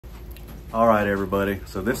All right, everybody.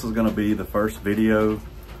 So this is gonna be the first video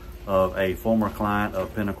of a former client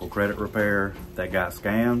of Pinnacle Credit Repair that got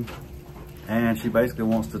scammed. And she basically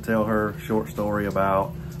wants to tell her short story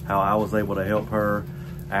about how I was able to help her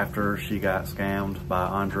after she got scammed by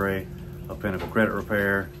Andre of Pinnacle Credit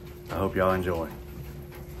Repair. I hope y'all enjoy.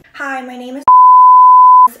 Hi, my name is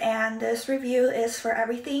and this review is for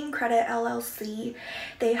Everything Credit LLC.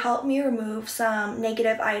 They helped me remove some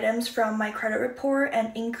negative items from my credit report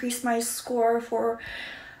and increase my score for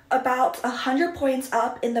about 100 points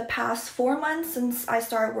up in the past 4 months since I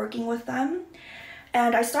started working with them.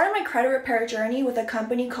 And I started my credit repair journey with a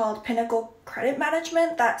company called Pinnacle Credit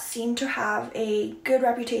Management that seemed to have a good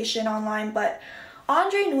reputation online, but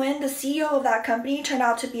Andre Nguyen, the CEO of that company, turned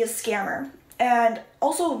out to be a scammer and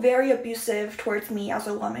also very abusive towards me as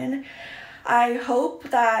a woman. I hope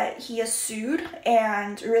that he is sued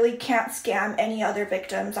and really can't scam any other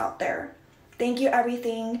victims out there. Thank you,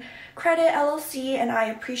 Everything Credit LLC, and I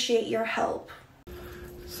appreciate your help.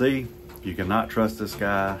 See, you cannot trust this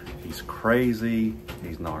guy. He's crazy,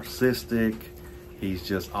 he's narcissistic, he's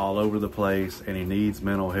just all over the place, and he needs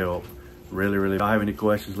mental help. Really. If you have any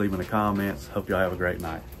questions, leave them in the comments. Hope y'all have a great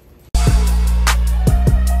night.